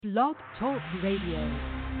Blog Talk Radio.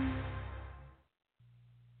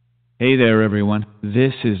 Hey there, everyone.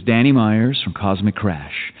 This is Danny Myers from Cosmic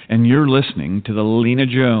Crash, and you're listening to the Lena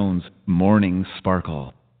Jones Morning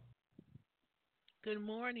Sparkle. Good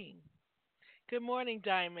morning. Good morning,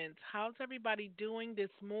 Diamonds. How's everybody doing this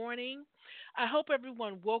morning? I hope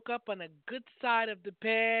everyone woke up on a good side of the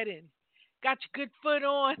bed and got your good foot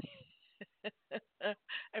on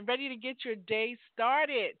and ready to get your day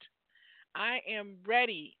started. I am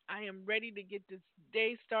ready. I am ready to get this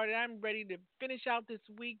day started. I'm ready to finish out this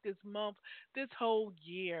week, this month, this whole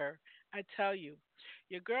year. I tell you,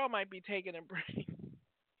 your girl might be taking a break.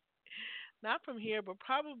 Not from here, but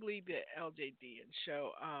probably the LJD and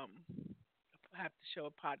show. I have to show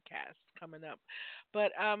a podcast coming up,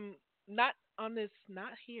 but not on this.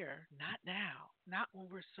 Not here. Not now. Not when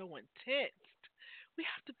we're so intense. We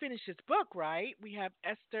have to finish this book, right? We have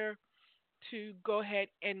Esther to go ahead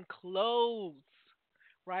and close,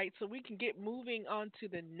 right? So we can get moving on to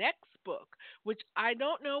the next book, which I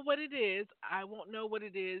don't know what it is. I won't know what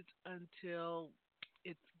it is until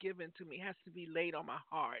it's given to me. It has to be laid on my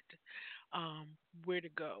heart um, where to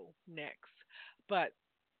go next. But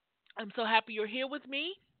I'm so happy you're here with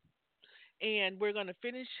me. And we're going to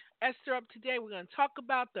finish Esther up today. We're going to talk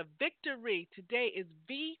about the victory. Today is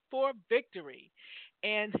V for victory.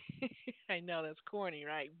 And I know that's corny,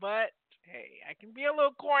 right? But hey, I can be a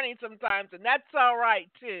little corny sometimes, and that's all right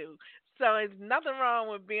too. So there's nothing wrong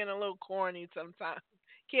with being a little corny sometimes.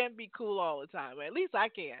 Can't be cool all the time. At least I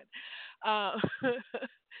can. Uh,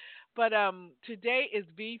 but today is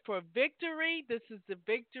V for victory. This is the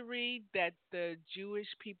victory that the Jewish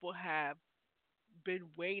people have been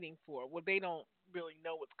waiting for. Well, they don't really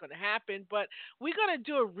know what's going to happen, but we're going to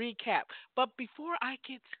do a recap. But before I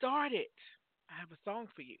get started, I have a song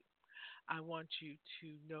for you. I want you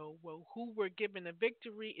to know, well, who we're giving the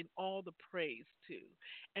victory and all the praise to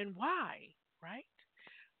and why, right?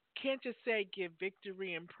 Can't just say give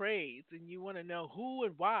victory and praise and you want to know who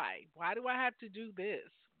and why. Why do I have to do this?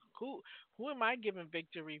 Who am I giving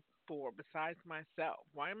victory for besides myself?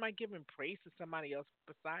 Why am I giving praise to somebody else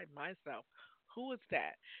beside myself? Who is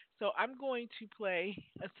that? So I'm going to play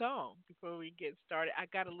a song before we get started. I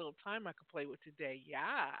got a little time I could play with today. Yeah,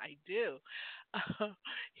 I do.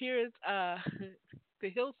 Here's the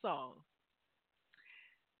Hillsong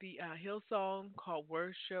called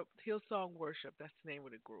Worship. Hillsong Worship. That's the name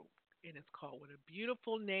of the group. And it's called What a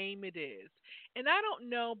Beautiful Name It Is. And I don't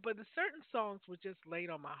know, but the certain songs were just laid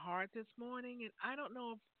on my heart this morning. And I don't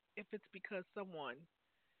know if it's because someone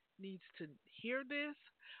needs to hear this,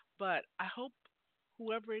 but I hope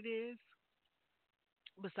whoever it is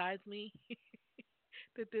besides me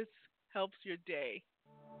that this helps your day.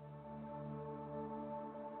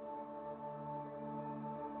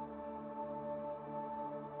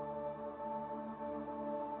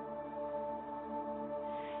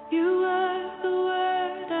 You were the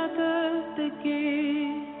word at the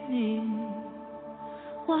beginning,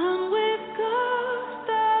 one with God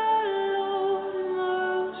the Lord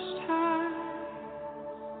Most High.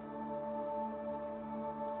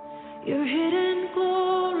 Your hidden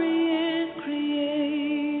glory in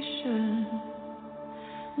creation,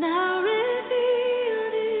 now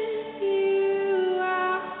revealed in you,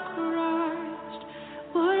 our Christ.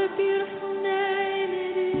 What a beautiful name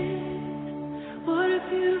it is. What a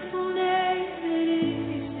beautiful name it is.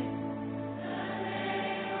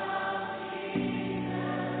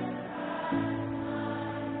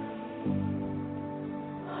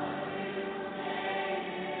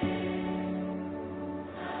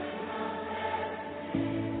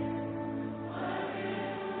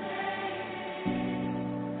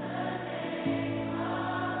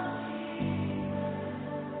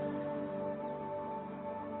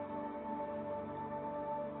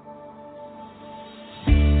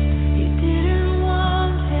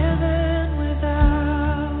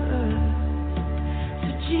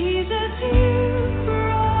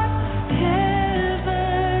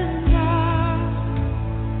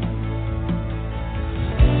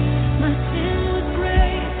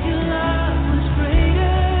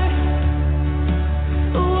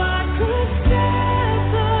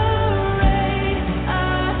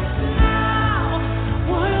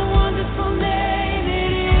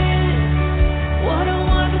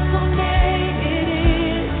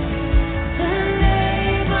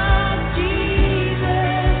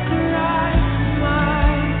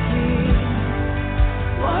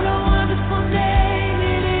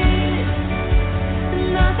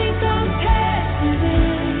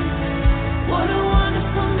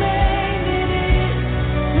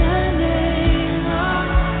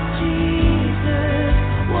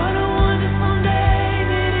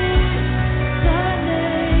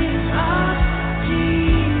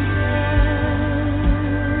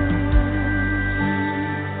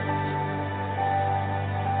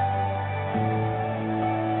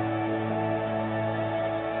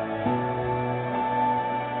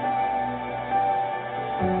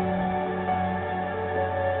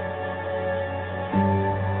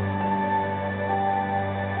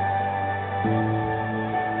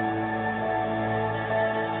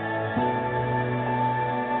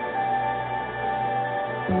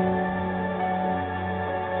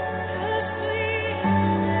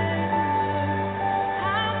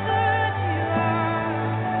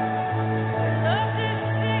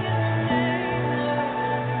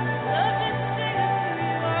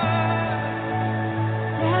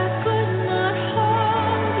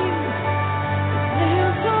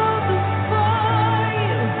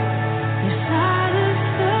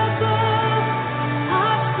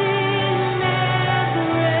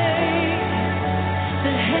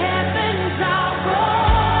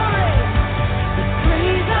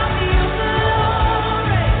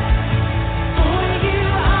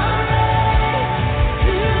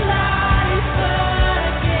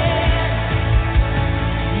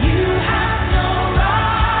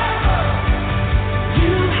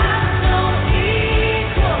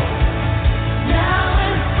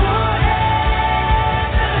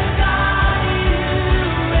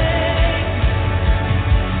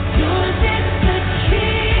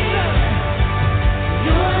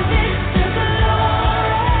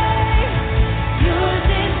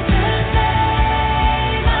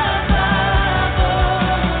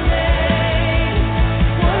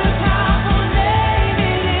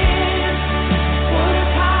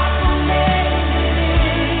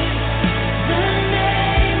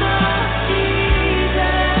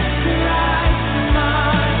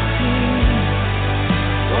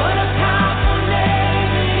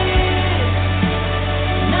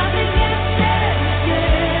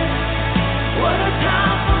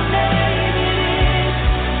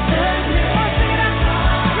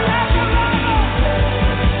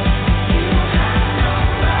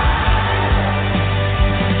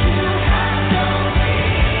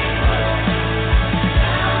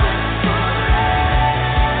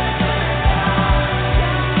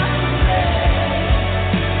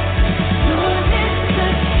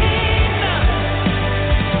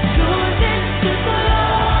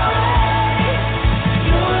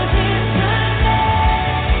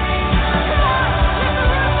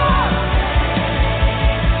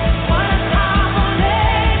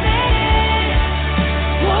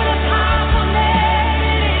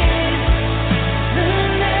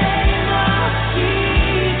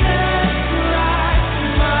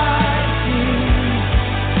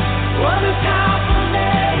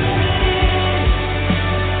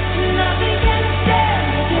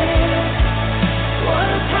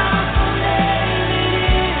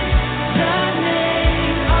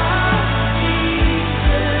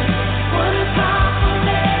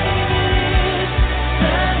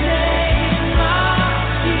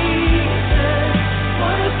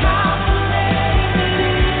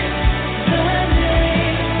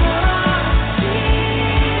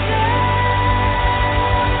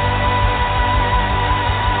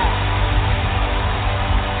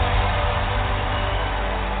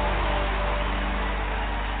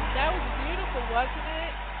 That was beautiful, wasn't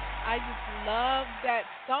it? I just love that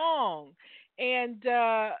song. And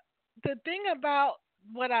the thing about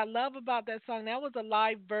what I love about that song, that was a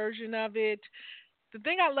live version of it. The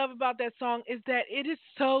thing I love about that song is that it is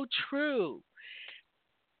so true.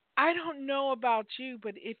 I don't know about you,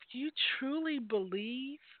 but if you truly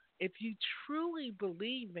believe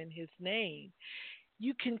in his name,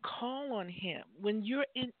 you can call on him when you're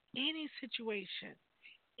in any situation,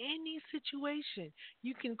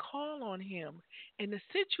 you can call on him, and the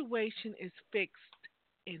situation is fixed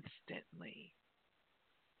instantly.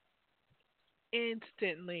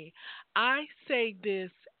 Instantly. I say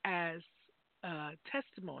this as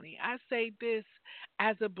testimony. I say this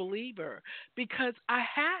as a believer because I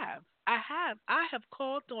have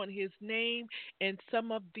called on his name in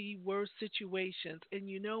some of the worst situations. And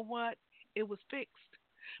you know what? It was fixed.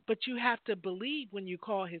 But you have to believe when you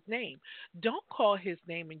call his name. Don't call his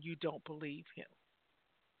name and you don't believe him.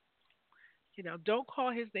 Don't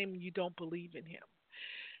call his name and you don't believe in him.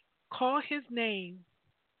 Call his name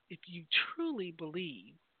if you truly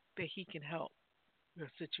believe that he can help your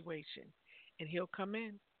situation and he'll come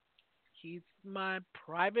in. He's my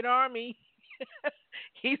private army.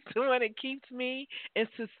 He's the one that keeps me and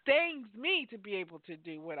sustains me to be able to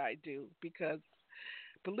do what I do because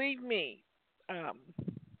believe me, um,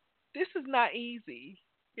 this is not easy.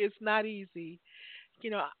 It's not easy.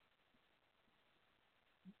 You know,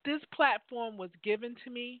 this platform was given to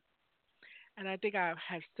me, and I think I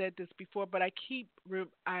have said this before, but I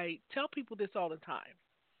tell people this all the time.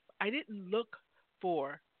 I didn't look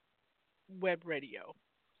for web radio.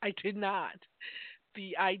 I did not.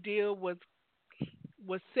 The idea was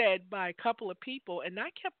said by a couple of people, and I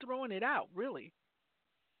kept throwing it out. Really,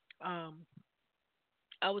 um,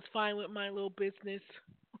 I was fine with my little business.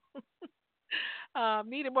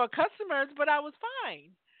 Needed more customers, but I was fine.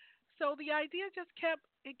 So the idea just kept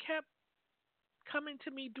coming to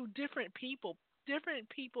me through different people. Different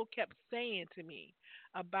people kept saying to me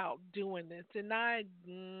about doing this, and I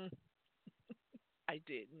didn't,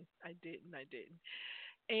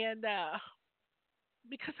 and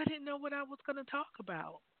because I didn't know what I was going to talk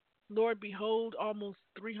about. Lord, behold, almost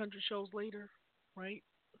 300 shows later, right?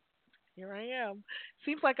 Here I am.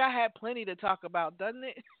 Seems like I had plenty to talk about, doesn't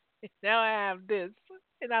it? Now I have this,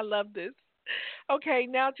 and I love this. Okay,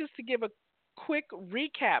 now just to give a quick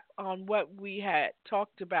recap on what we had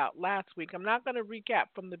talked about last week. I'm not going to recap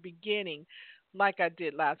from the beginning like I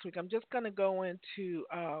did last week. I'm just going to go into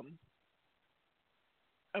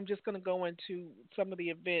some of the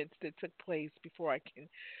events that took place before I can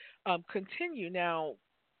continue. Now,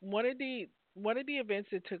 one of the one of the events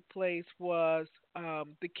that took place was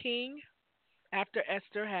the king, after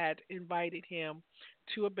Esther had invited him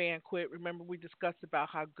to a banquet. Remember, we discussed about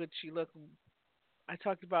how good she looked. I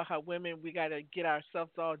talked about how women, we got to get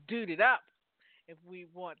ourselves all duded up if we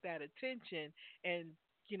want that attention. And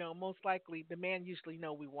most likely the man usually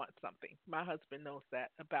know we want something. My husband knows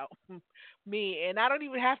that about me, and I don't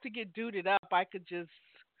even have to get duded up. I could just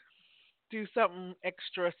do something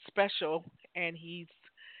extra special, and he's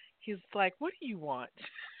like, "What do you want?"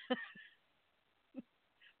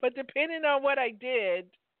 But depending on what I did,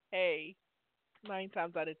 hey, 9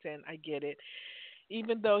 times out of 10, I get it.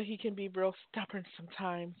 Even though he can be real stubborn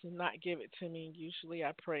sometimes and not give it to me, usually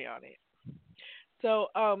I pray on it. So,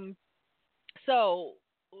 so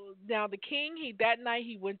now the king, he that night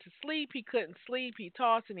he went to sleep. He couldn't sleep. He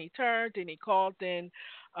tossed and he turned, and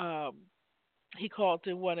um, he called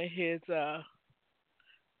in one of his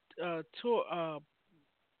tour,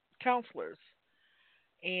 counselors,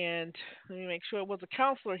 and let me make sure it was a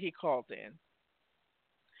counselor he called in.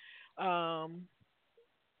 Um,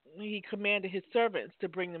 he commanded his servants to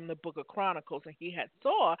bring them the book of Chronicles, and he had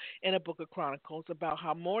saw in a book of Chronicles about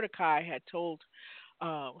how Mordecai had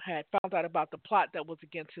found out about the plot that was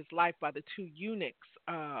against his life by the two eunuchs,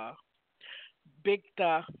 Big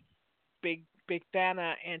Big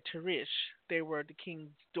Thana and Tarish. They were the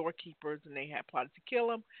king's doorkeepers, and they had plotted to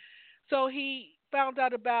kill him. So he found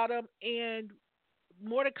out about him, and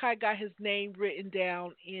Mordecai got his name written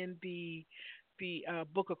down in the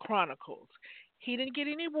book of Chronicles. He didn't get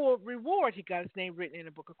any reward. He got his name written in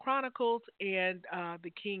the book of Chronicles, and the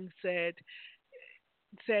king said,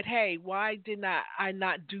 "Hey, why did not I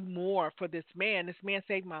not do more for this man? This man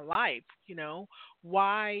saved my life.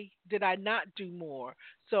 Why did I not do more?"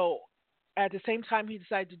 So at the same time he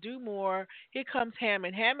decided to do more, here comes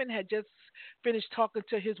Hammond. Hammond had just finished talking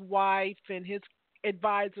to his wife and his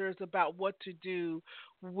advisors about what to do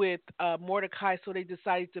with Mordecai, so they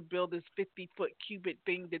decided to build this 50-foot cubit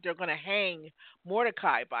thing that they're going to hang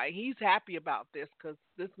Mordecai by. He's happy about this because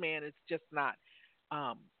this man is just not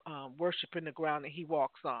um, worshiping the ground that he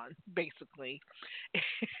walks on, basically.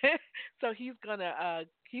 So he's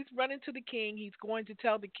running to the king. He's going to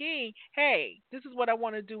tell the king, "Hey, this is what I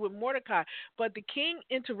want to do with Mordecai." But the king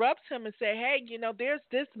interrupts him and say, "Hey, there's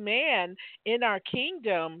this man in our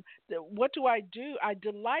kingdom. What do I do?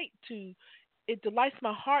 It delights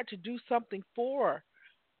my heart to do something for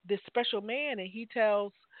this special man." And he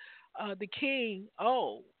tells the king,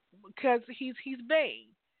 "Oh, because he's vain."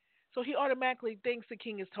 So he automatically thinks the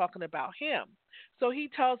king is talking about him. So he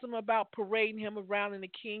tells him about parading him around in the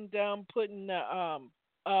kingdom,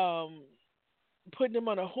 um putting him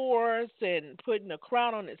on a horse and putting a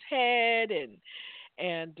crown on his head,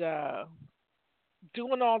 and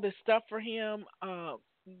doing all this stuff for him.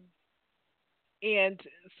 And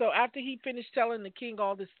so after he finished telling the king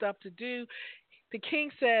all this stuff to do, the king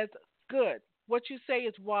says, "Good. What you say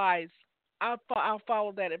is wise. I'll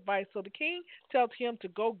follow that advice." So the king tells him to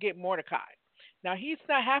go get Mordecai. Now he's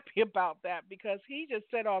not happy about that because he just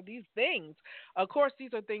said all these things. Of course,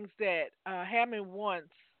 these are things that Hammond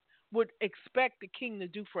once would expect the king to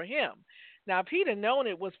do for him. Now, if he'd have known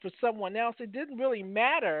it was for someone else, it didn't really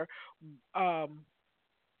matter um,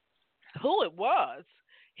 who it was.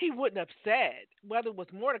 He wouldn't have said whether it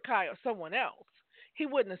was Mordecai or someone else. He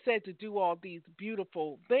wouldn't have said to do all these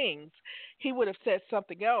beautiful things. He would have said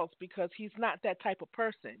something else because he's not that type of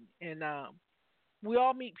person. And we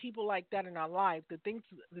all meet people like that in our life. The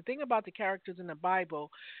thing about the characters in the Bible,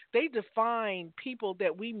 they define people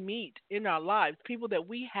that we meet in our lives, people that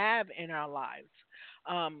we have in our lives.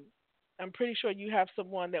 Um, I'm pretty sure you have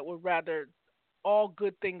someone that would rather all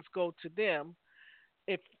good things go to them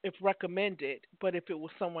if recommended, but if it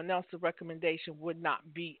was someone else, the recommendation would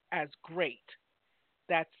not be as great.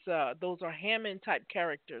 Those are Hammond type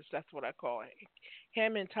characters. That's what I call it.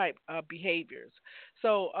 Hammond type behaviors.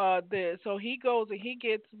 So he goes and he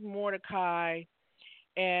gets Mordecai,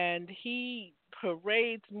 and he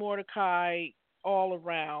parades Mordecai all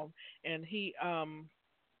around, and he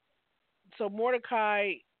so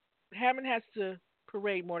Mordecai Haman has to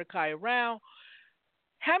parade Mordecai around.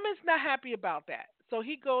 Haman's not happy about that. So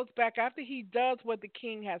he goes back after he does what the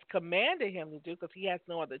king has commanded him to do because he has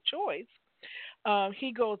no other choice.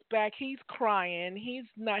 He goes back. He's crying. He's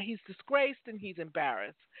not. He's disgraced and he's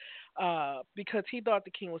embarrassed because he thought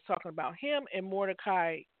the king was talking about him and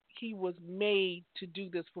Mordecai. He was made to do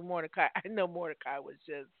this for Mordecai. I know Mordecai was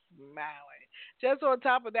just smiling, just on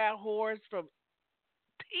top of that horse from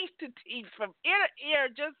teeth to teeth, from ear to ear,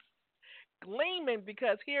 just gleaming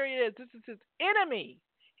because here he is. This is his enemy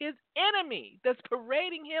that's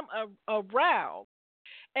parading him around.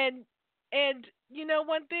 And you know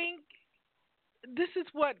one thing, this is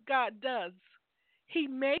what God does. He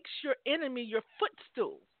makes your enemy your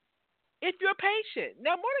footstool if you're patient.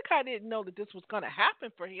 Now Mordecai didn't know that this was going to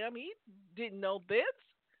happen for him. He didn't know this.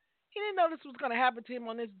 He didn't know this was going to happen to him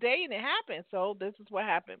on this day, and it happened. So this is what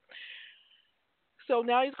happened. So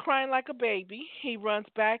now he's crying like a baby. He runs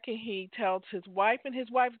back and he tells his wife, and his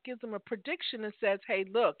wife gives him a prediction and says, "Hey,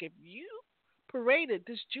 look, if you paraded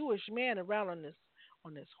this Jewish man around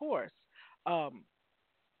on this horse, um,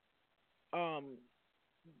 um,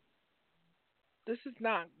 this is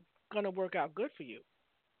not going to work out good for you.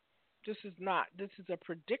 This is not. This is a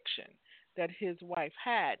prediction that his wife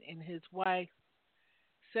had, and his wife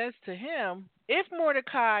says to him, "If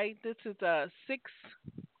Mordecai, this is a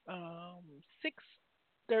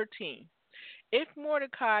 6:13. If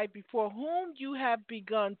Mordecai, before whom you have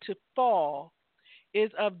begun to fall,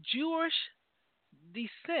 is of Jewish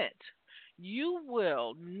descent, you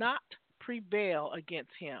will not prevail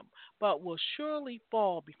against him, but will surely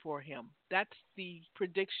fall before him." That's the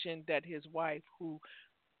prediction that his wife, who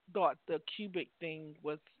thought the cubic thing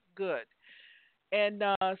was good. And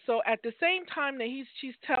so at the same time that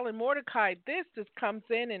she's telling Mordecai this comes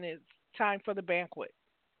in and it's time for the banquet.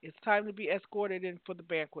 It's time to be escorted in for the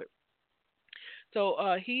banquet. So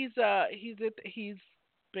he's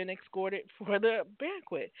been escorted for the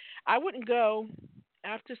banquet. I wouldn't go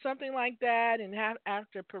after something like that and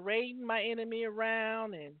after parading my enemy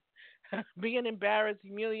around and being embarrassed,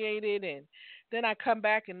 humiliated, and then I come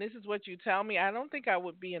back and this is what you tell me. I don't think I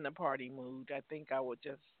would be in the party mood. I think I would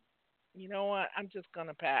just, you know what? I'm just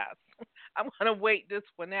gonna pass. I'm gonna wait this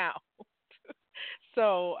one out.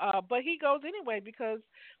 So, but he goes anyway because,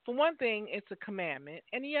 for one thing, it's a commandment,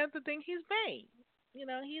 and the other thing, he's vain. You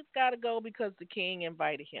know, he's got to go because the king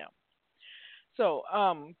invited him. So,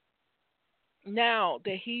 now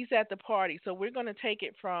that he's at the party, so we're going to take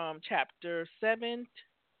it from chapter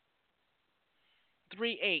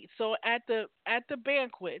 7:38. So at the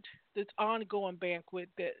banquet, this ongoing banquet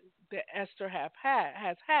that Esther has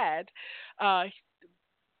had, uh,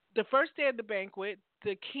 the first day of the banquet,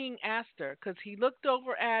 the king asked her because he looked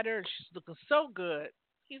over at her and she's looking so good.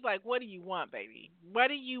 He's like, "What do you want, baby? What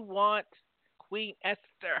do you want, Queen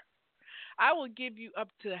Esther? I will give you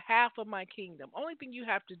up to half of my kingdom. Only thing you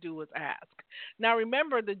have to do is ask." Now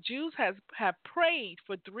remember, the Jews have prayed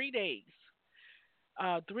for 3 days.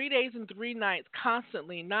 3 days and 3 nights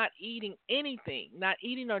constantly not eating anything, not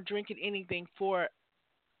eating or drinking anything for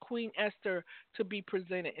Queen Esther to be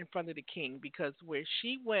presented in front of the king because where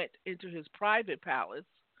she went into his private palace,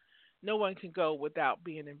 no one can go without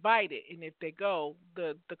being invited, and if they go,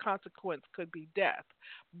 the consequence could be death.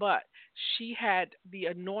 But she had the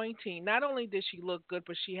anointing. Not only did she look good,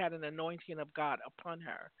 but she had an anointing of God upon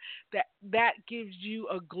her. That gives you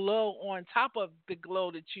a glow on top of the glow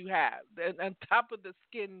that you have, on top of the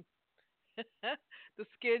skin, the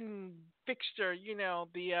skin fixture. You know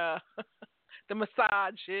the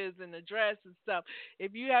massages and the dress and stuff.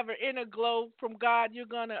 If you have an inner glow from God, you're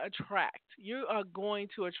gonna attract. You are going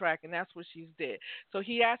to attract, and that's what she's did. So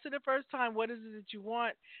he asked her the first time, "What is it that you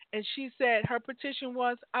want?" And she said her petition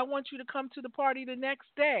was, "I want you to come to the party the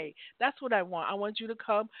next day. That's what I want. I want you to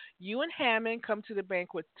come. You and Hammond come to the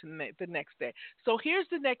banquet the next day." So here's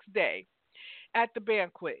the next day at the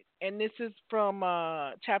banquet, and this is from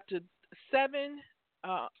chapter 7.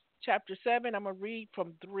 Uh, chapter 7. I'm gonna read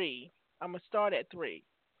from 3. I'm gonna start at 3.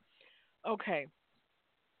 Okay.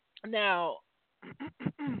 Now,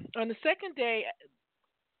 on the second day,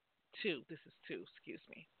 2. This is 2. Excuse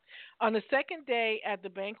me. On the second day at the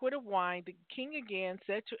banquet of wine, the king again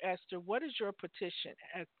said to Esther, "What is your petition,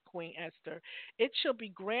 Queen Esther? It shall be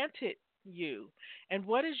granted you. And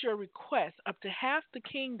what is your request? Up to half the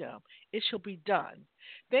kingdom, it shall be done."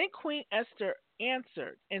 Then Queen Esther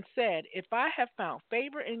answered and said, "If I have found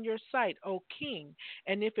favor in your sight, O king,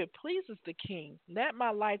 and if it pleases the king, let my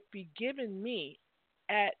life be given me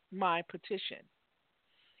at my petition.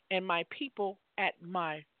 and my people at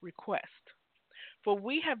my request. For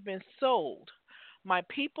we have been sold, my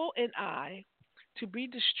people and I, to be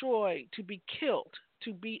destroyed, to be killed,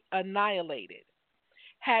 to be annihilated.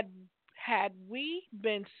 Had had we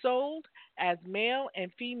been sold as male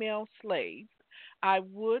and female slaves, I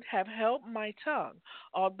would have held my tongue,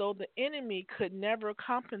 although the enemy could never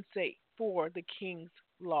compensate for the king's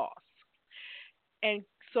loss. And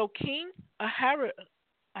so King Ahasuerus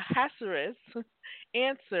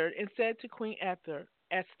answered and said to Queen Esther,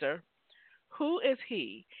 who is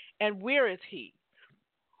he and where is he?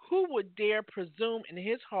 Who would dare presume in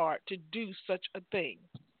his heart to do such a thing?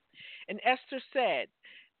 And Esther said,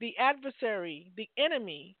 the adversary, the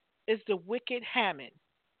enemy, is the wicked Haman.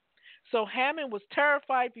 So Haman was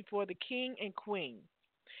terrified before the king and queen.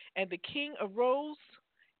 And the king arose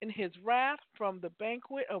in his wrath from the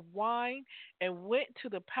banquet of wine and went to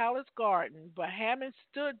the palace garden. But Haman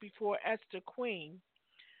stood before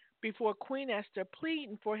Queen Esther,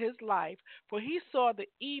 pleading for his life, for he saw the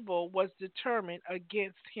evil was determined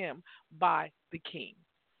against him by the king.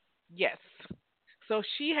 Yes. So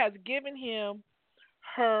she has given him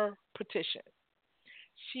her petition.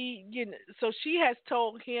 So she has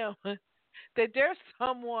told him that there's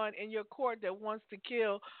someone in your court that wants to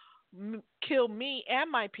kill me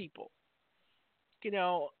and my people.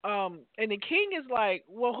 And the king is like,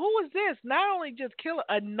 well, who is this? Not only just kill,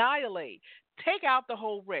 annihilate, take out the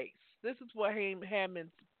whole race. This is what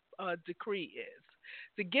Haman's decree is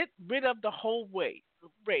to get rid of the whole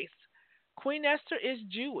race. Queen Esther is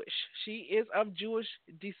Jewish. She is of Jewish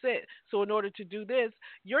descent. So in order to do this,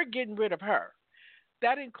 you're getting rid of her.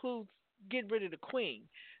 That includes getting rid of the queen.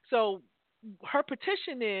 So her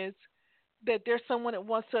petition is that there's someone that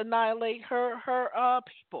wants to annihilate her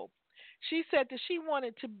people. She said that she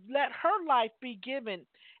wanted to let her life be given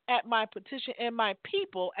at my petition and my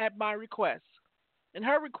people at my request. And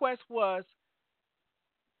her request was,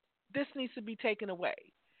 this needs to be taken away.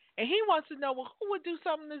 And he wants to know, well, who would do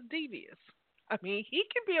something that's devious? I mean, he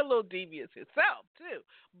can be a little devious himself too,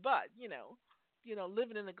 but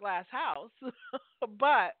living in a glass house.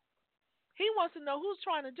 But he wants to know who's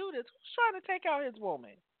trying to do this. Who's trying to take out his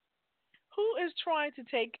woman? Who is trying to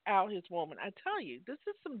take out his woman? I tell you, this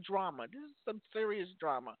is some drama. This is some serious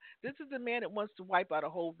drama. This is the man that wants to wipe out a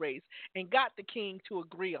whole race and got the king to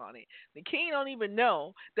agree on it. The king don't even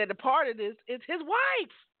know that a part of this is his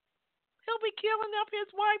wife. He'll be killing up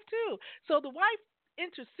his wife too. So the wife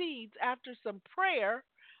intercedes after some prayer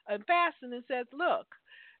and fasting and says, look,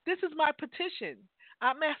 this is my petition.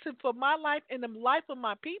 I'm asking for my life and the life of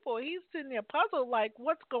my people. He's sitting there puzzled, like,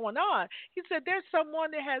 what's going on? He said, there's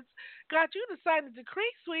someone that has got you to sign a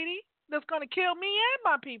decree, sweetie, that's going to kill me and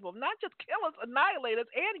my people. Not just kill us, annihilate us,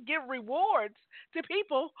 and give rewards to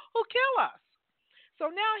people who kill us. So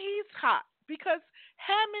now he's hot because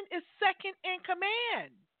Haman is second in command.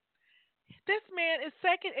 This man is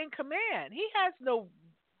second in command. He shouldn't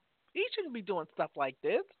be doing stuff like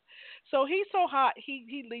this. So he's so hot,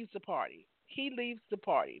 he leaves the party. He's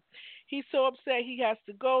so upset he has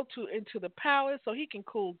to go into the palace so he can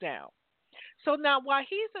cool down. So now while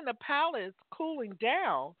he's in the palace cooling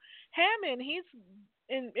down, Haman, he's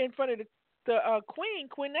in front of the Queen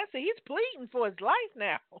Esther. He's pleading for his life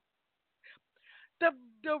now. The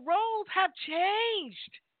roles have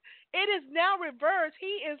changed. It is now reversed.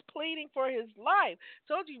 He is pleading for his life.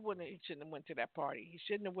 Told you he shouldn't have went to that party. He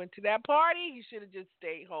shouldn't have went to that party. He should have just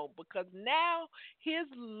stayed home because now his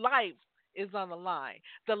life is on the line.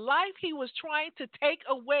 The life he was trying to take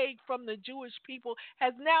away from the Jewish people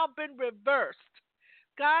has now been reversed.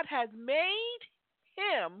 God has made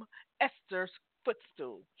him Esther's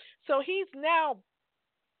footstool. So he's now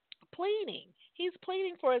pleading. He's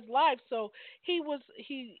pleading for his life. So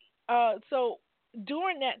so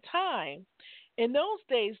during that time, in those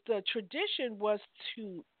days, the tradition was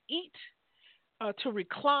to eat, to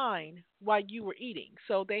recline while you were eating.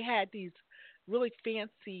 So they had these really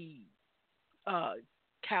fancy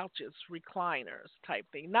couches, recliners type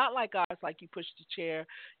thing. Not like ours, like you push the chair,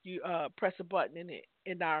 you press a button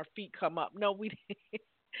and our feet come up. No, we didn't.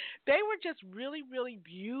 They were just really, really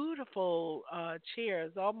beautiful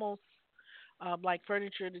chairs, almost like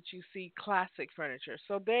furniture that you see, classic furniture.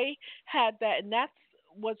 So they had that, and that's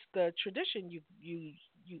what's the tradition. You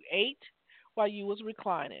ate while you was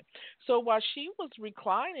reclining. So while she was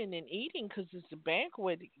reclining and eating, because it's a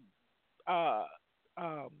banquet, uh,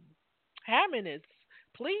 Hammond is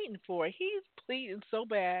pleading for it. He's pleading so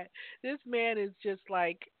bad. This man is just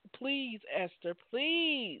like, please, Esther,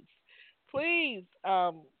 please, please.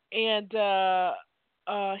 And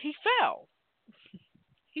he fell.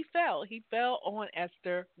 he fell. He fell on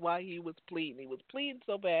Esther while he was pleading. He was pleading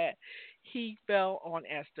so bad, he fell on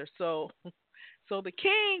Esther. So the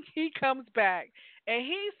king he comes back and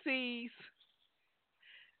he sees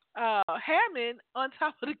Hammond on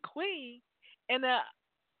top of the queen in a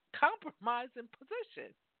compromising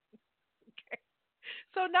position. Okay.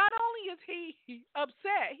 So not only is he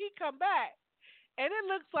upset, he come back and it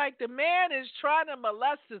looks like the man is trying to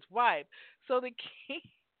molest his wife. So the king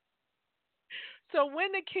So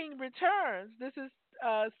when the king returns, this is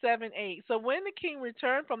 7:8. So when the king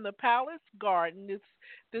returned from the palace garden,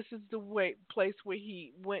 this is the place where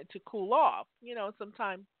he went to cool off. You know,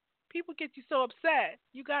 sometimes people get you so upset,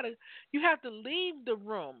 you have to leave the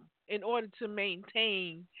room in order to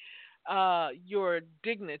maintain your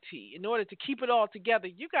dignity. In order to keep it all together,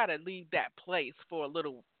 you got to leave that place for a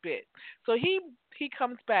little bit. So he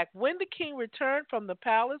comes back. When the king returned from the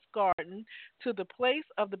palace garden to the place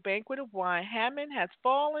of the banquet of wine, Haman has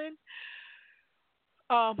fallen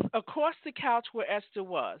across the couch where Esther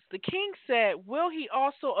was. The king said, "Will he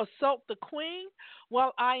also assault the queen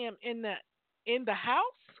while I am in the house?"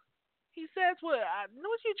 He says, "Well, I know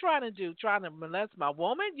what you're trying to do. Trying to molest my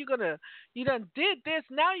woman. You done did this.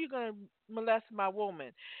 Now you're gonna molest my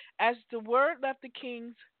woman." As the word left the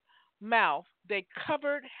king's mouth, they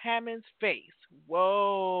covered Haman's face.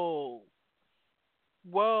 Whoa,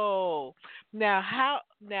 whoa. Now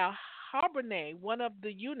Harbonate, one of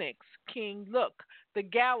the eunuchs, king, look, the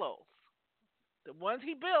gallows, the ones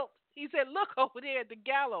he built. He said, "Look over there at the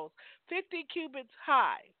gallows, 50 cubits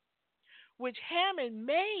high, which Haman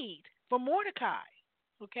made for Mordecai,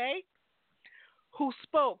 okay, who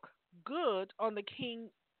spoke good on the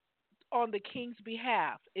king's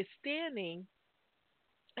behalf, is standing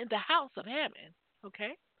in the house of Haman."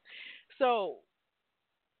 Okay, so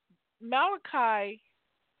Malachi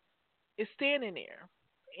is standing there,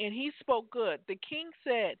 and he spoke good. The king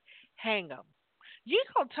said, "Hang him. You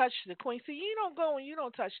don't touch the queen. See, you don't go and you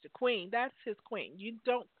don't touch the queen. That's his queen. You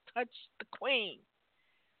don't touch the queen,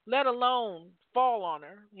 let alone fall on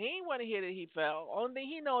her." He ain't want to hear that he fell. Only thing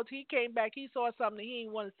he knows, he came back, he saw something he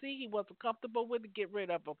didn't want to see. He wasn't comfortable with it. Get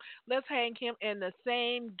rid of him. Let's hang him in the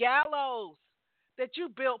same gallows that you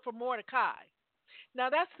built for Mordecai. Now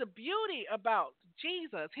that's the beauty about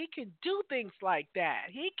Jesus. He can do things like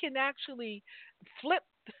that. He can actually flip.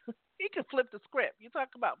 He can flip the script. You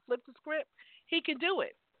talk about flip the script. He can do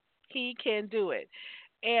it. He can do it.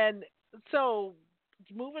 And so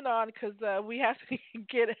moving on because we have to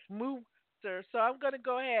get it moved, sir. So I'm going to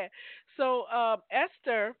go ahead. So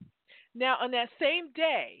Esther, now on that same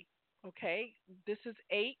day, okay, this is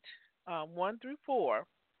 8, 1 through 4.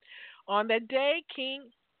 On that day,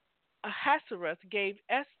 King Ahasuerus gave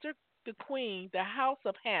Esther the queen the house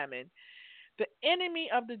of Haman, the enemy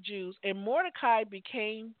of the Jews, and Mordecai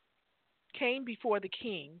came before the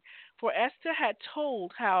king, for Esther had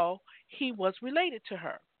told how he was related to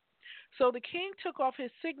her. So the king took off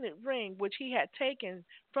his signet ring, which he had taken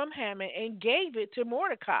from Haman, and gave it to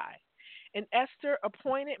Mordecai. And Esther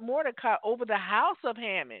appointed Mordecai over the house of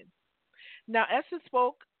Haman. Now Esther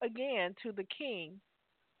spoke again to the king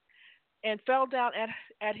and fell down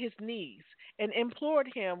at his knees and implored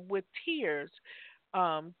him with tears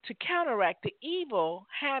to counteract the evil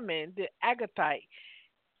Haman the Agathite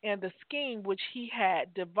and the scheme which he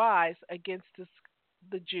had devised against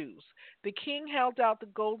the Jews. The king held out the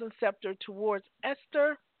golden scepter towards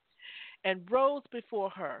Esther and rose before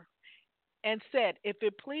her and said, "If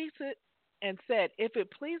it pleases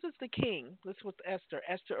the king," this was Esther.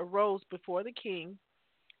 Esther arose before the king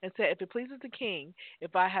and said, "If it pleases the king,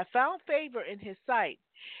 if I have found favor in his sight,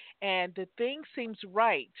 and the thing seems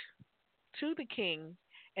right to the king,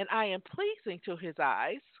 and I am pleasing to his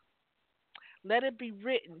eyes, let it be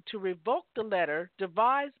written to revoke the letter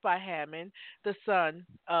devised by Haman, the son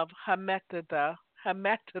of Hammedatha,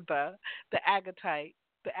 the Agathite,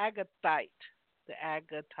 the Agathite, the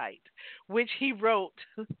Agathite, which he wrote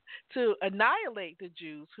to annihilate the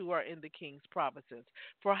Jews who are in the king's provinces.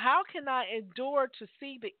 For how can I endure to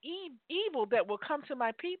see the evil that will come to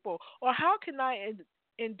my people, or how can I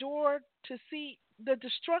endure to see the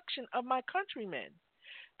destruction of my countrymen?"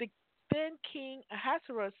 The, then King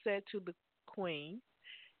Ahasuerus said to the queen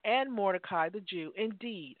and Mordecai the Jew,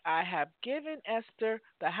 "Indeed, I have given Esther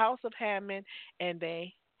the house of Haman, and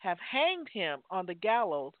they have hanged him on the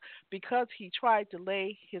gallows because he tried to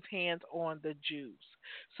lay his hands on the Jews."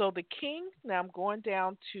 So the king, now I'm going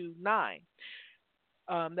down to 9.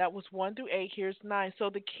 That was 1 through 8. Here's 9. So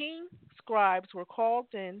the king scribes were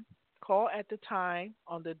called at the time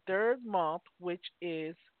on the 3rd month, which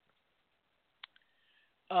is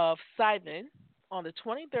of Sivan, on the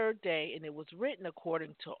 23rd day, and it was written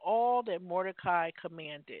according to all that Mordecai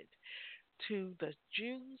commanded to the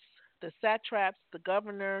Jews, the satraps, the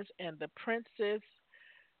governors, and the princes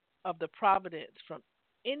of the province from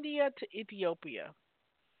India to Ethiopia,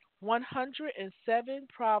 107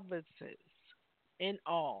 provinces in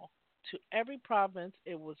all. To every province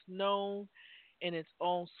it was known in its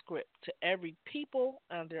own script, to every people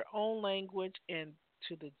in their own language, and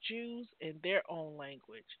to the Jews in their own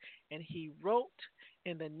language. And he wrote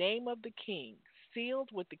in the name of the king, sealed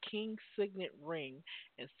with the king's signet ring,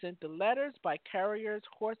 and sent the letters by carriers,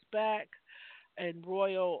 horseback, and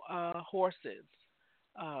royal horses.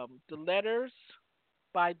 The letters,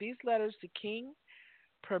 by these letters, the king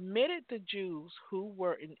permitted the Jews who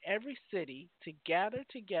were in every city to gather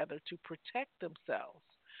together to protect themselves,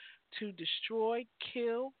 to destroy,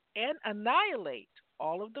 kill, and annihilate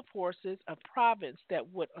all of the forces of province that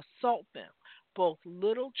would assault them, both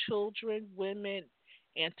little children, women,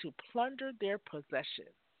 and to plunder their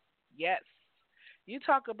possessions. Yes, you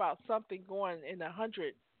talk about something going in a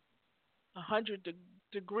hundred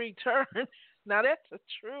degree turn. Now that's a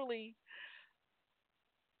truly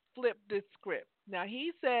flip this script. Now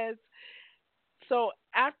he says, so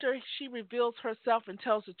after she reveals herself and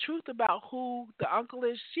tells the truth about who the uncle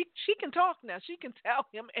is, she can talk now. She can tell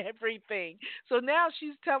him everything. So now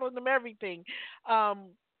she's telling him everything,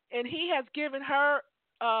 and he has given her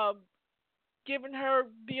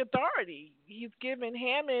the authority. He's given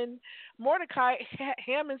Haman, Mordecai,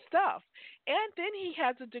 Haman stuff, and then he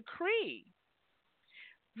has a decree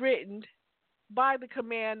written by the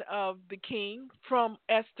command of the king from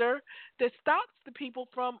Esther that stops the people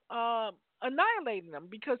from annihilating them.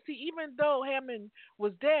 Because, see, even though Haman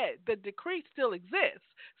was dead, the decree still exists.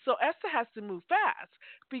 So Esther has to move fast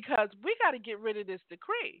because we got to get rid of this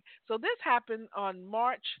decree. So this happened on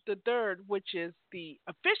March the 3rd, which is the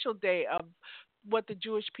official day of what the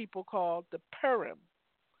Jewish people call the Purim.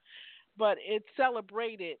 But it's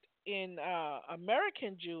celebrated in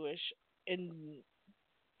American Jewish in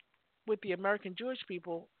with the American Jewish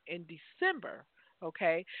people in December.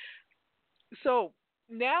 Okay, so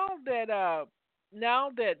now that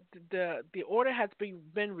the order has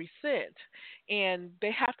been resent, and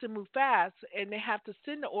they have to move fast, and they have to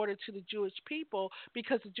send the order to the Jewish people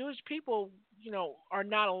because the Jewish people, are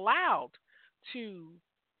not allowed to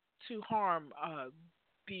harm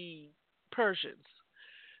the Persians.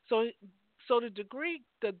 So the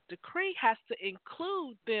decree has to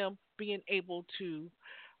include them being able to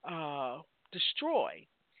uh, destroy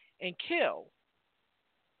and kill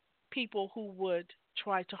people who would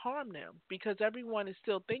try to harm them because everyone is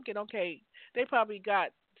still thinking, okay, they probably got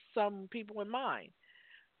some people in mind,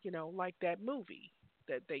 like that movie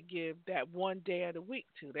that they give that one day of the week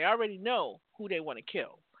to. They already know who they want to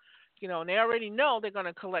kill, and they already know they're going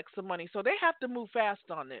to collect some money. So they have to move fast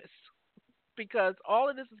on this because all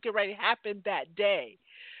of this is getting ready to happen that day.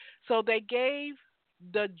 So they gave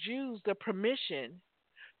the Jews the permission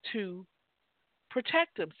to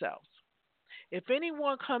protect themselves. If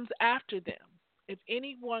anyone comes after them, if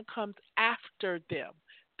anyone comes after them,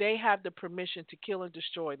 they have the permission to kill and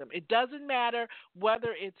destroy them. It doesn't matter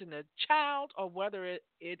whether it's a child or whether it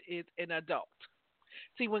is an adult.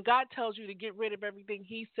 See, when God tells you to get rid of everything,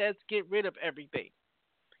 He says get rid of everything.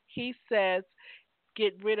 He says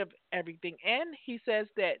get rid of everything. And He says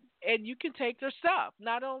that, and you can take their stuff.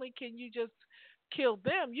 Not only can you just kill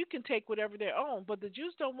them, you can take whatever they own. But the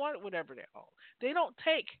Jews don't want whatever they own. They don't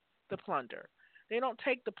take the plunder. They don't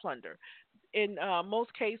take the plunder. In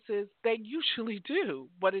most cases, they usually do.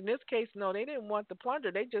 But in this case, no, they didn't want the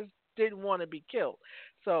plunder. They just didn't want to be killed.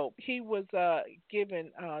 So he was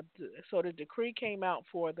given, so the decree came out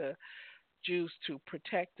for the Jews to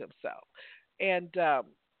protect themselves. And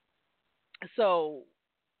so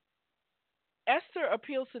Esther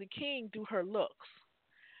appeals to the king through her looks.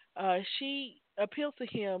 She appeals to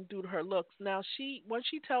him through her looks. Now, when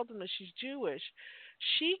she tells him that she's Jewish,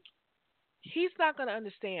 she he's not going to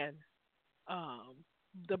understand um,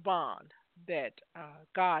 the bond that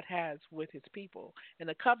God has with His people and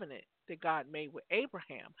the covenant that God made with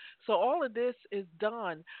Abraham. So all of this is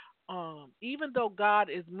done, even though God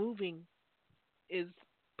is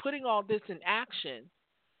putting all this in action.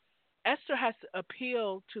 Esther has to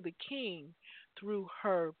appeal to the king through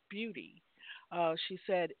her beauty. She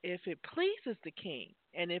said, if it pleases the king,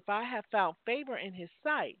 and if I have found favor in his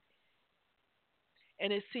sight,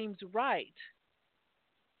 and it seems right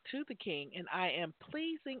to the king, and I am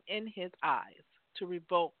pleasing in his eyes to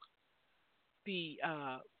revoke the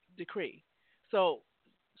decree. So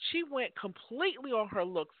she went completely on her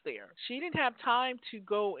looks there. She didn't have time to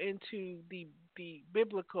go into the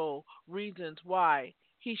biblical reasons why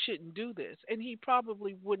he shouldn't do this. And he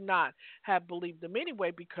probably would not have believed him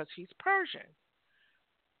anyway because he's Persian.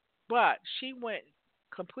 But she went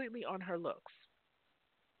completely on her looks.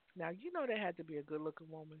 Now, you know that had to be a good looking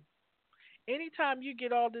woman. Anytime you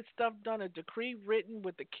get all this stuff done, a decree written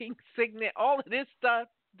with the king's signet, all of this stuff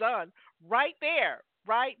done right there,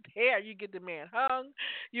 you get the man hung,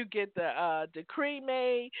 you get the decree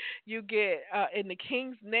made, you get in the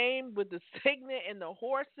king's name with the signet and the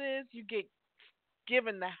horses, you get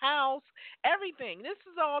given the house, everything. This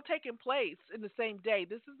is all taking place in the same day.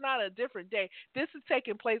 This is not a different day. This is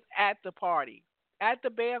taking place at the party, at the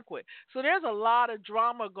banquet. So there's a lot of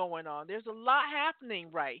drama going on. There's a lot happening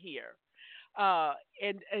right here. Uh,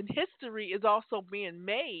 and history is also being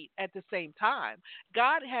made at the same time.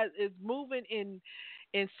 God is moving in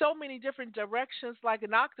so many different directions like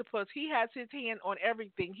an octopus. He has his hand on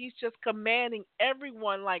everything. He's just commanding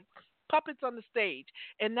everyone like puppets on the stage.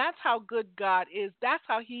 And that's how good God is. That's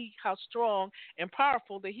how strong and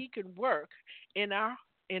powerful that he can work in our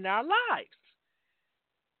lives.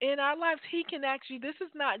 In our lives, he can actually, this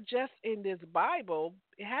is not just in this Bible.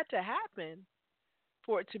 It had to happen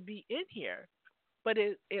for it to be in here. But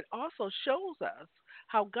it also shows us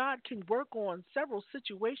how God can work on several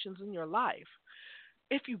situations in your life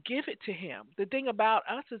if you give it to Him. The thing about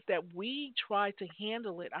us is that we try to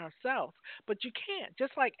handle it ourselves, but you can't.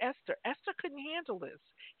 Just like Esther. Esther couldn't handle this.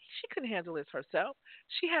 She couldn't handle this herself.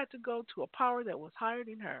 She had to go to a power that was higher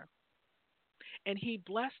than her. And He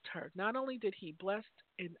blessed her. Not only did He bless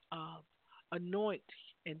and anoint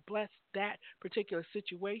and bless that particular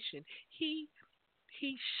situation, He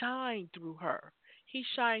shined through her. He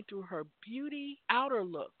shined through her beauty, outer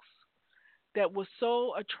looks that was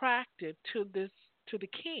so attractive to the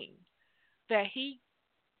king that he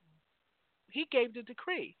gave the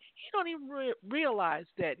decree. He don't even realize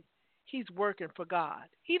that he's working for God.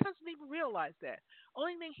 He doesn't even realize that.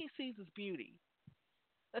 Only thing he sees is beauty.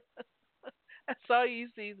 That's all he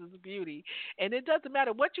sees is beauty, and it doesn't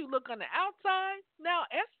matter what you look on the outside. Now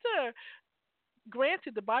Esther,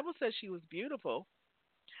 granted, the Bible says she was beautiful,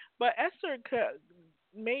 but Esther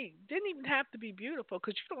didn't even have to be beautiful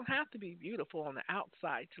because you don't have to be beautiful on the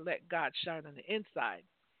outside to let God shine on the inside.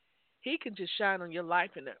 He can just shine on your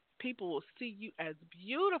life, and the people will see you as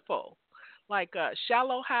beautiful. Like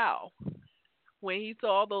Shallow Hal, when he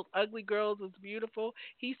saw all those ugly girls as beautiful,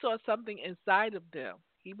 he saw something inside of them.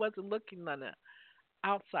 He wasn't looking on the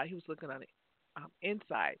outside; he was looking on the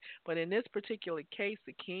inside. But in this particular case,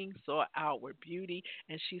 the king saw outward beauty,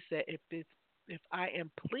 and she said, if I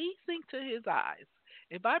am pleasing to his eyes,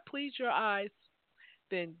 if I please your eyes,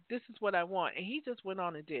 then this is what I want." And he just went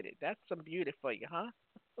on and did it. That's some beauty for you, huh?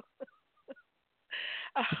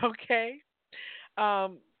 Okay.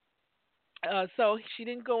 Um, so she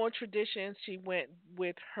didn't go on tradition. She went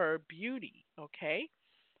with her beauty. Okay.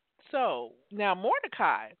 So now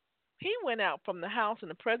Mordecai, he went out from the house in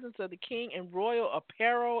the presence of the king in royal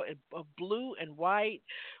apparel of blue and white,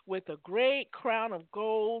 with a great crown of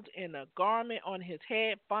gold and a garment on his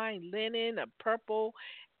head, fine linen of purple,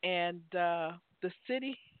 and the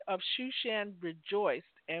city of Shushan rejoiced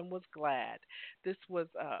and was glad. This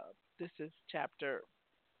is chapter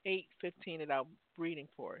 8:15 that I'm reading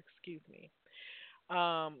for. Excuse me.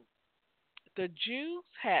 Um, the Jews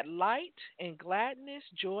had light and gladness,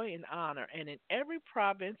 joy and honor, and in every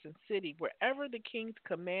province and city, wherever the king's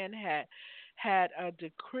command had a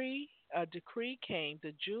decree came,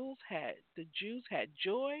 the Jews had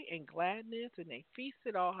joy and gladness, and they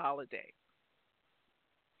feasted all holiday.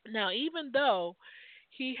 Now, even though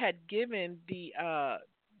he had given the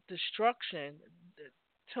destruction,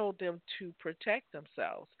 told them to protect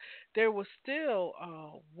themselves, there was still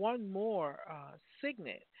one more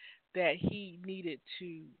signet that he needed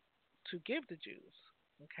to give the Jews.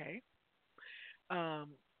 Okay,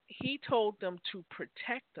 he told them to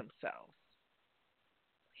protect themselves.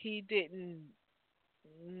 He didn't.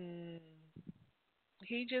 Mm,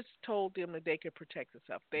 he just told them that they could protect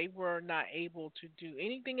themselves. They were not able to do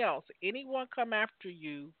anything else. Anyone come after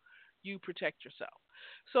you, you protect yourself.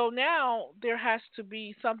 So now there has to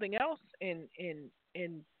be something else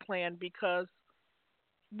in plan, because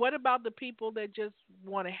what about the people that just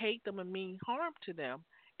want to hate them and mean harm to them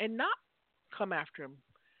and not come after them?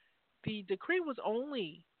 The decree was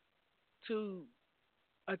only to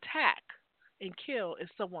attack and kill if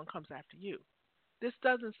someone comes after you. This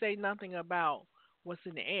doesn't say nothing about what's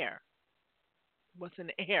in the air. What's in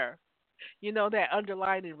the air? You know that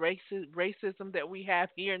underlying racism that we have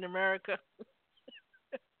here in America?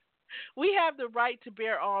 We have the right to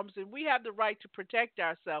bear arms and we have the right to protect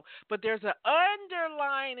ourselves, but there's an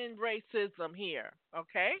underlying racism here,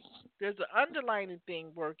 okay? There's an underlying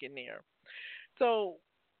thing working there. So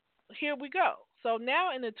here we go. So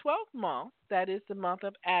now in the 12th month, that is the month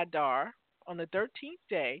of Adar, on the 13th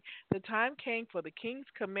day, the time came for the king's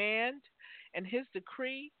command and his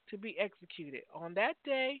decree to be executed. On that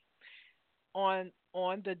day, on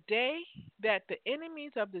the day that the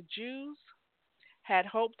enemies of the Jews had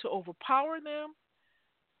hoped to overpower them,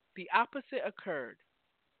 the opposite occurred,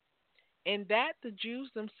 in that the Jews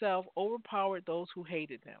themselves overpowered those who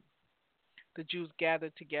hated them. The Jews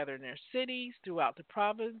gathered together in their cities throughout the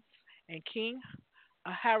province, and King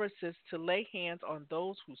Ahasuerus to lay hands on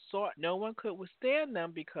those who sought. No one could withstand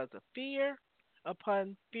them because of fear.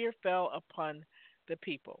 Upon fear fell upon the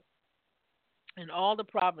people in all the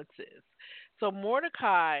provinces. So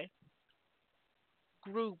Mordecai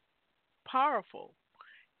grew powerful,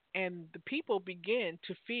 and the people began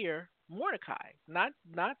to fear Mordecai, not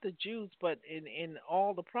the Jews, but in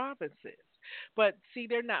all the provinces. But see,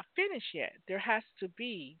 they're not finished yet. There has to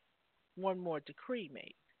be one more decree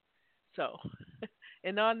made. So,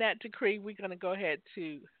 and on that decree, we're going to go ahead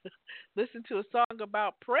to listen to a song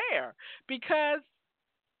about prayer because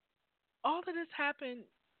all of this happened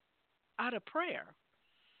out of prayer.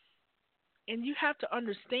 And you have to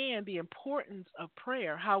understand the importance of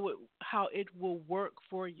prayer, how it will work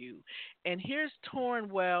for you. And here's Torrin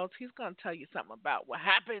Wells. He's going to tell you something about what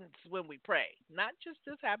happens when we pray. Not just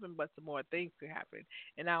this happen, but some more things can happen.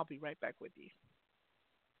 And I'll be right back with you.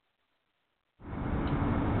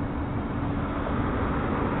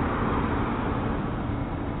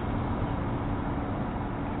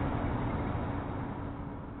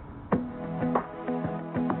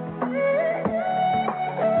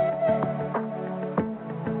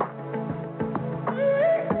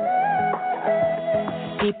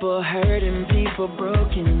 People hurting, people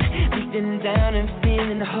broken, beaten down and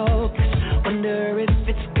feeling hopeless. Wonder if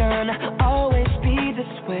it's gonna always be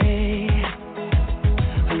this way.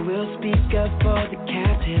 Who will speak up for the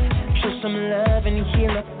captive, show some love and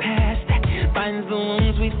heal a past that binds the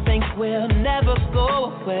wounds we think will never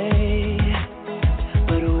go away.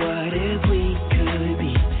 But what if we could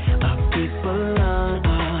be a people on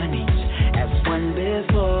our knees as one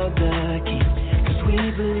before the King? 'Cause we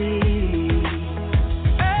believe.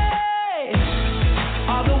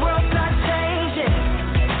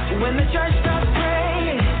 When the church starts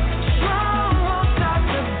praying, strongholds start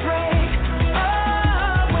to break.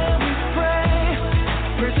 Oh, when we pray,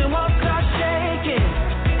 prison walls start shaking.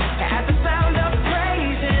 At the sound of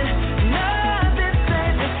praising, nothing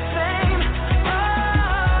stays the same.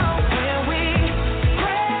 Oh, when we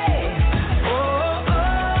pray, oh,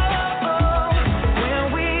 oh, oh. When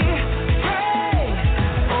we pray,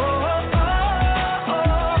 oh, oh,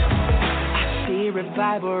 oh. I see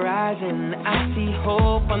revival rising. I see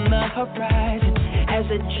hope on the horizon as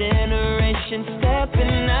a generation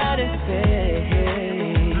stepping out in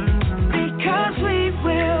faith. Because we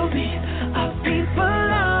will be a people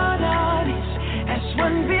on our knees as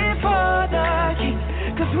one before the King.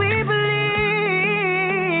 'Cause we believe.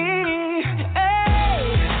 Hey,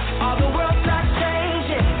 all the world starts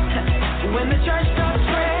changing when the church starts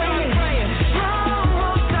praying.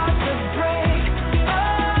 Strongholds start to break.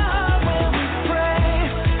 Oh, when we pray,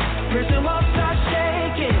 prison walls start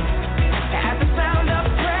shaking. At the sound of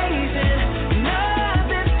praising,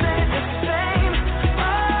 nothing stays the same.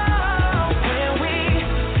 Oh, when we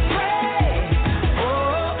pray.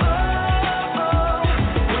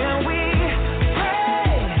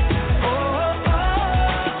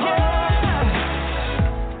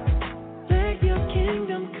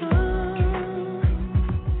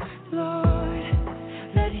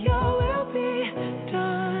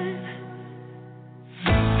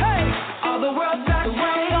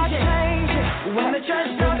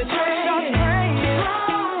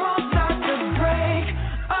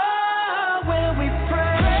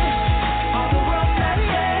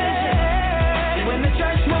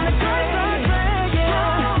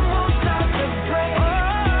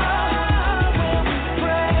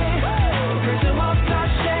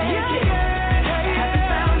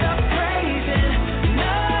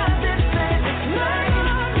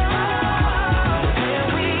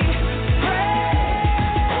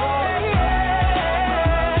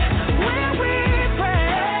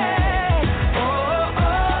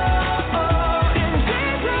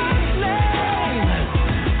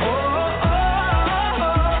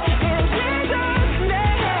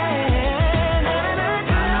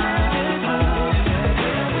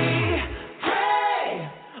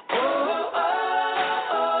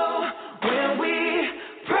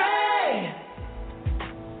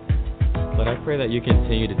 pray that you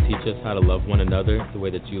continue to teach us how to love one another the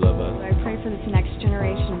way that you love us. I pray for this next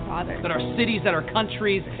generation, Father. That our cities, that our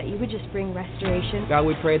countries, That you would just bring restoration. God,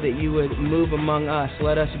 we pray that you would move among us.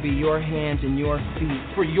 Let us be your hands and your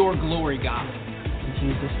feet. for your glory, God. In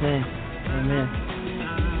Jesus' name, amen.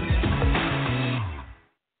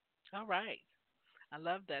 All right. I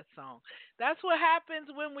love that song. That's what happens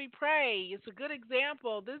when we pray. It's a good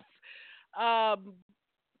example. This um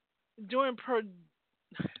during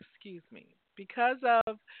excuse me, because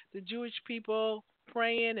of the Jewish people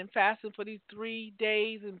praying and fasting for these 3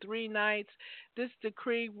 days and 3 nights, this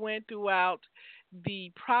decree went throughout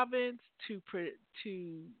the province to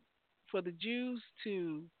for the Jews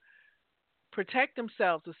to protect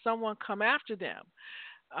themselves if someone come after them.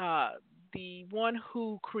 Uh, the one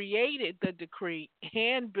who created the decree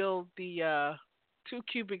and built the 2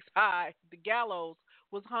 cubits high, the gallows,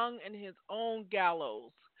 was hung in his own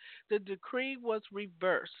gallows. The decree was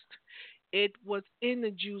reversed. It was in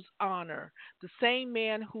the Jews' honor. The same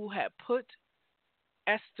man who had put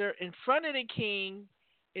Esther in front of the king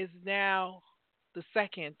is now the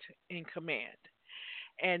second in command.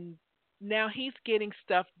 And now he's getting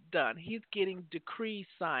stuff done. He's getting decrees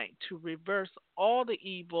signed to reverse all the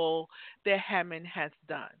evil that Haman has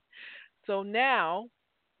done. So now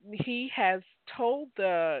he has told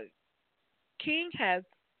the king has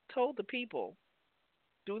told the people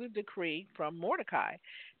through the decree from Mordecai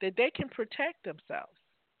that they can protect themselves.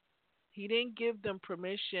 He didn't give them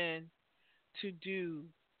permission to do.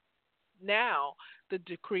 Now the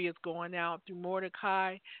decree is going out through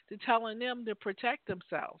Mordecai to telling them to protect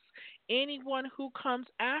themselves. Anyone who comes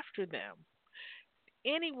after them,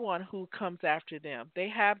 anyone who comes after them, they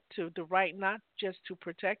have the right not just to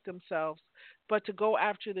protect themselves, but to go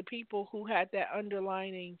after the people who had that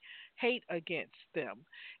underlining hate against them.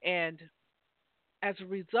 And as a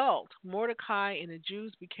result, Mordecai and the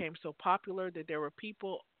Jews became so popular that there were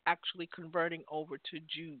people actually converting over to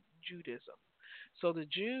Judaism. So the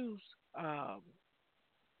Jews, um,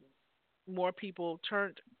 more people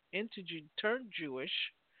turned Jewish,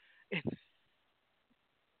 and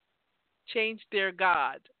changed their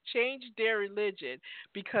God, changed their religion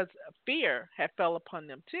because fear had fell upon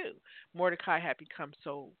them too. Mordecai had become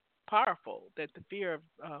so powerful that the fear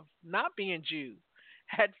of not being Jew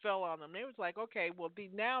had fell on them. They was like, okay, well,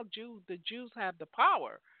 the Jews have the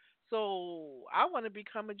power, so I want to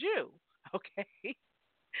become a Jew. Okay,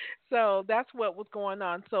 so that's what was going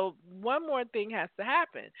on. So one more thing has to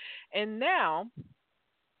happen, and now,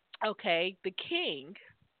 okay, the king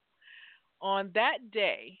on that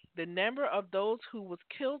day, the number of those who was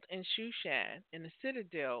killed in Shushan in the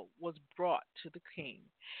citadel was brought to the king.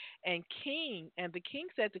 And the king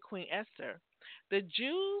said to Queen Esther, the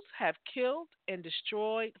Jews have killed and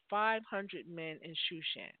destroyed 500 men in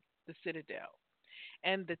Shushan, the citadel,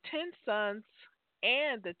 and the 10 sons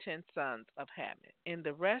of Haman, in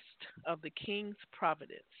the rest of the king's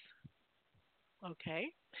province. Okay?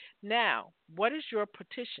 Now, what is your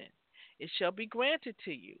petition? It shall be granted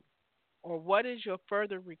to you. Or what is your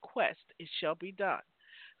further request? It shall be done.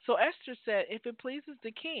 So Esther said, if it pleases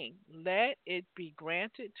the king, let it be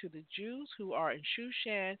granted to the Jews who are in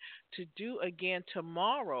Shushan to do again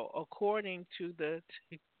tomorrow according to the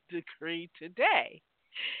decree today.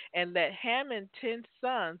 And let Haman's 10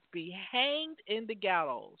 sons be hanged in the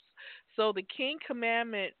gallows. So the king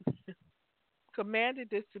commanded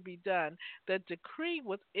this to be done. The decree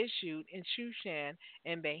was issued in Shushan,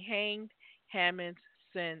 and they hanged Haman's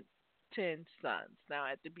 10 sons. Now,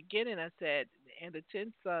 at the beginning, I said, and the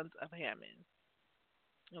 10 sons of Haman.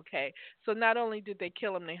 Okay, so not only did they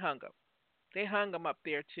kill him, they hung him. They hung him up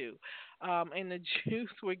there too. And the Jews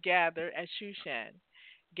were gathered at Shushan,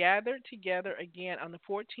 gathered together again on the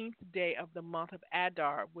 14th day of the month of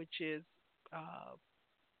Adar, which is uh,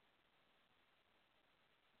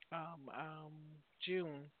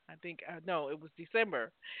 June. I think, no, it was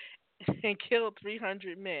December, and killed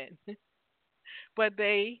 300 men. But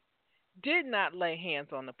they did not lay hands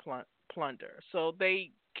on the plunder. So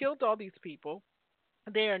they killed all these people.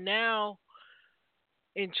 They are now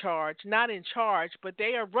in charge, not in charge, but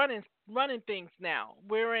they are running things now.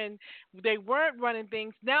 They weren't running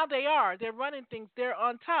things, now they are. They're running things. They're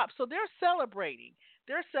on top. So they're celebrating.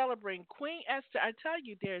 They're celebrating Queen Esther. I tell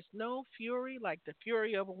you, there's no fury like the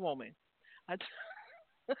fury of a woman. I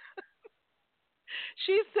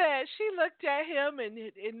She said she looked at him and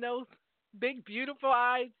in those big beautiful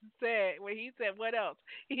eyes and said when he said what else?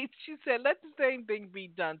 She said, let the same thing be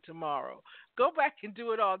done tomorrow. Go back and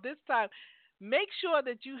do it all. This time Make sure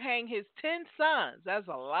that you hang his 10 sons, that's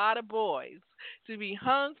a lot of boys, to be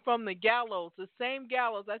hung from the gallows, the same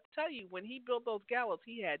gallows. I tell you, when he built those gallows,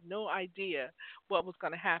 he had no idea what was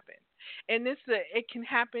going to happen. And it can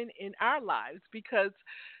happen in our lives because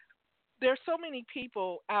there's so many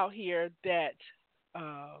people out here that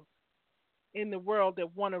uh, in the world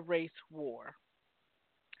that want a race war.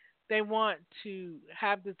 They want to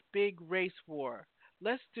have this big race war.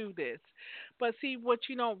 Let's do this. But see, what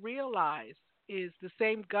you don't realize is the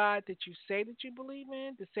same God that you say that you believe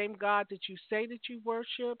in, the same God that you say that you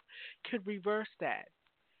worship, could reverse that.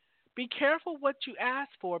 Be careful what you ask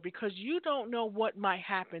for because you don't know what might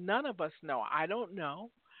happen. None of us know. I don't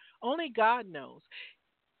know. Only God knows.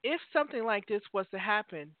 If something like this was to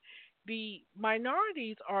happen, the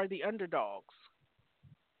minorities are the underdogs,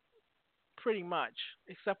 pretty much,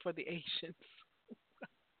 except for the Asians.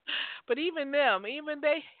 But even them, even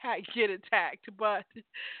they get attacked. But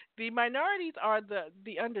the minorities are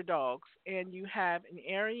the underdogs, and you have an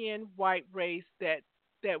Aryan white race that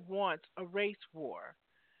wants a race war.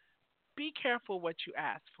 Be careful what you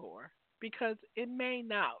ask for because it may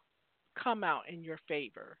not come out in your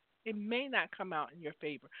favor. It may not come out in your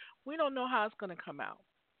favor. We don't know how it's going to come out.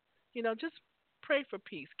 Just pray for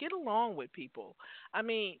peace. Get along with people. I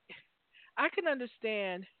mean, I can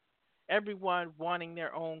understand everyone wanting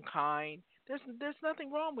their own kind. There's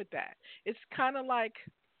nothing wrong with that. It's kind of like,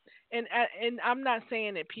 and I'm not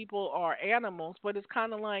saying that people are animals, but it's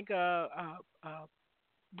kind of like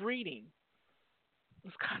breeding.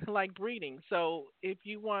 It's kind of like breeding. So if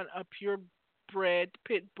you want a purebred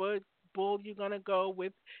bull, you're gonna go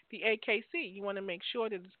with the AKC. You want to make sure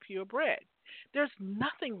that it's purebred. There's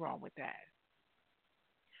nothing wrong with that.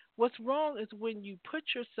 What's wrong is when you put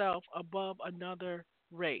yourself above another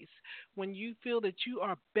race, when you feel that you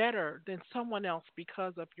are better than someone else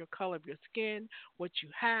because of your color of your skin, what you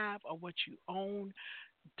have, or what you own,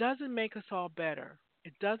 doesn't make us all better.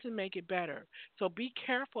 It doesn't make it better. So be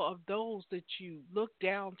careful of those that you look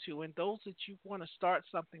down to and those that you want to start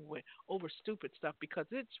something with over stupid stuff because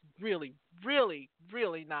it's really, really,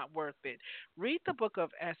 really not worth it. Read the book of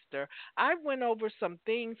Esther. I went over some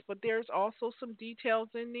things, but there's also some details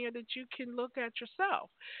in there that you can look at yourself.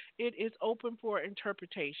 It is open for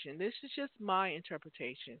interpretation. This is just my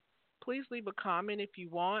interpretation. Please leave a comment if you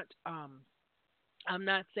want. I'm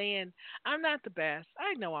not saying I'm not the best.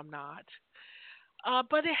 I know I'm not.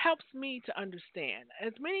 But it helps me to understand.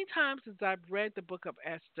 As many times as I've read the book of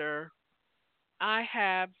Esther, I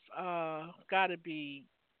have got to be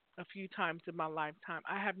a few times in my lifetime.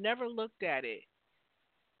 I have never looked at it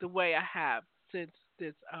the way I have since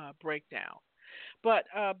this breakdown. But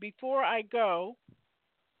before I go,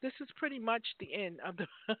 this is pretty much the end of the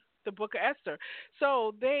the book of Esther.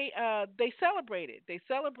 So they celebrated. They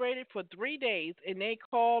celebrated for 3 days, and they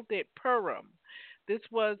called it Purim. This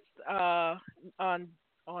was on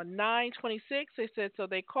 9/26. They said so.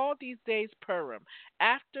 They called these days Purim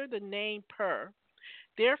after the name Pur.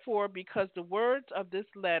 Therefore, because the words of this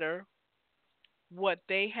letter, what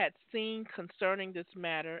they had seen concerning this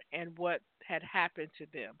matter and what had happened to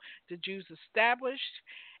them. The Jews established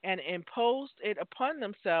and imposed it upon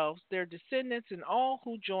themselves, their descendants, and all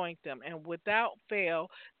who joined them, and without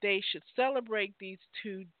fail they should celebrate these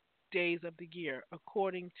 2 days of the year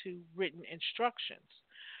according to written instructions,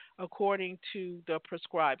 according to the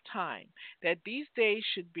prescribed time, that these days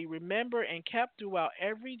should be remembered and kept throughout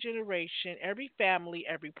every generation, every family,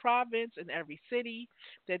 every province, and every city,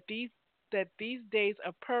 that these days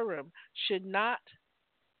of Purim should not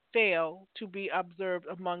fail to be observed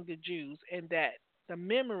among the Jews, and that the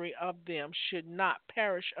memory of them should not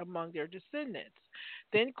perish among their descendants.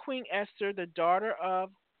 Then Queen Esther, the daughter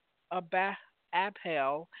of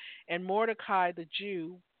Abhel, and Mordecai the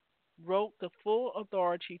Jew, wrote the full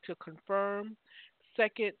authority to confirm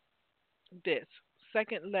second this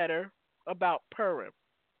second letter about Purim.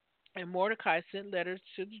 And Mordecai sent letters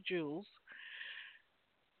to the Jews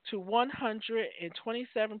to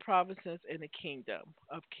 127 provinces in the kingdom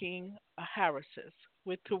of King Ahasuerus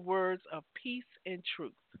with the words of peace and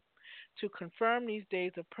truth to confirm these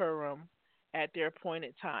days of Purim at their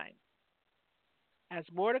appointed time, as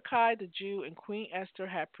Mordecai the Jew and Queen Esther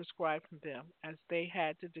had prescribed from them, as they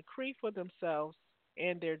had to decree for themselves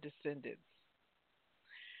and their descendants.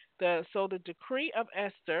 So the decree of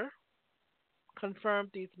Esther confirmed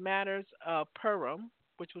these matters of Purim,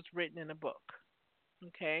 which was written in a book.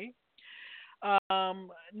 Okay.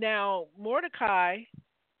 Now Mordecai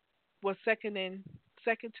was second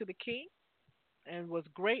to the king, and was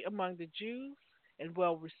great among the Jews, and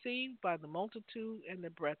well received by the multitude and their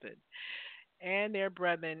brethren, and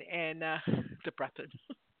the brethren.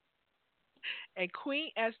 And Queen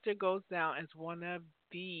Esther goes down as one of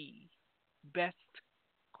the best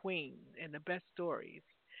queens and the best stories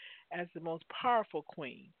as the most powerful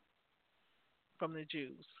queen from the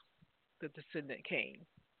Jews, the descendant came.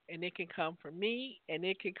 And it can come for me and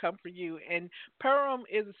it can come for you. And Purim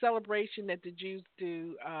is a celebration that the Jews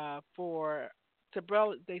do for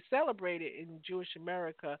they celebrate it in Jewish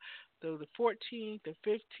America the 14th, the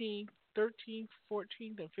 15th, 13th,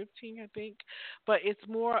 14th, and 15th, I think. But it's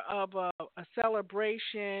more of a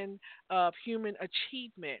celebration of human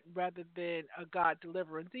achievement rather than a God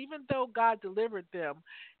deliverance. Even though God delivered them,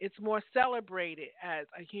 it's more celebrated as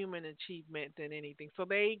a human achievement than anything. So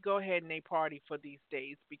they go ahead and they party for these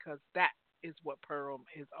days because that is what Purim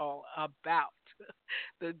is all about,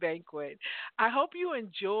 the banquet. I hope you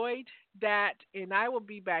enjoyed that, and I will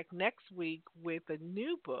be back next week with a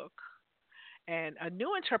new book and a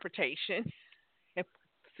new interpretation and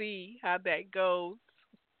see how that goes.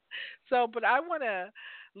 So, but I want to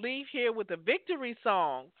leave here with a victory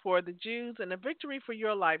song for the Jews and a victory for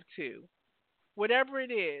your life too. Whatever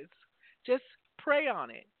it is, just pray on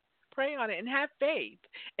it. Pray on it and have faith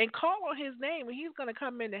and call on his name and he's going to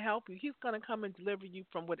come in to help you. He's going to come and deliver you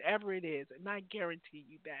from whatever it is. And I guarantee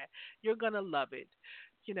you that you're going to love it.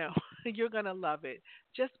 You know, you're going to love it.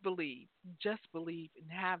 Just believe. Just believe and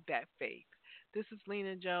have that faith. This is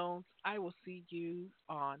Lena Jones. I will see you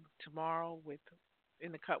on tomorrow with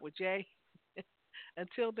In the Cut with Jay.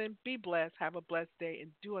 Until then, be blessed, have a blessed day,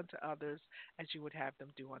 and do unto others as you would have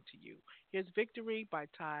them do unto you. Here's Victory by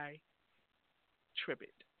Ty Tribbett.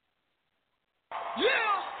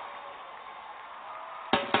 Yeah!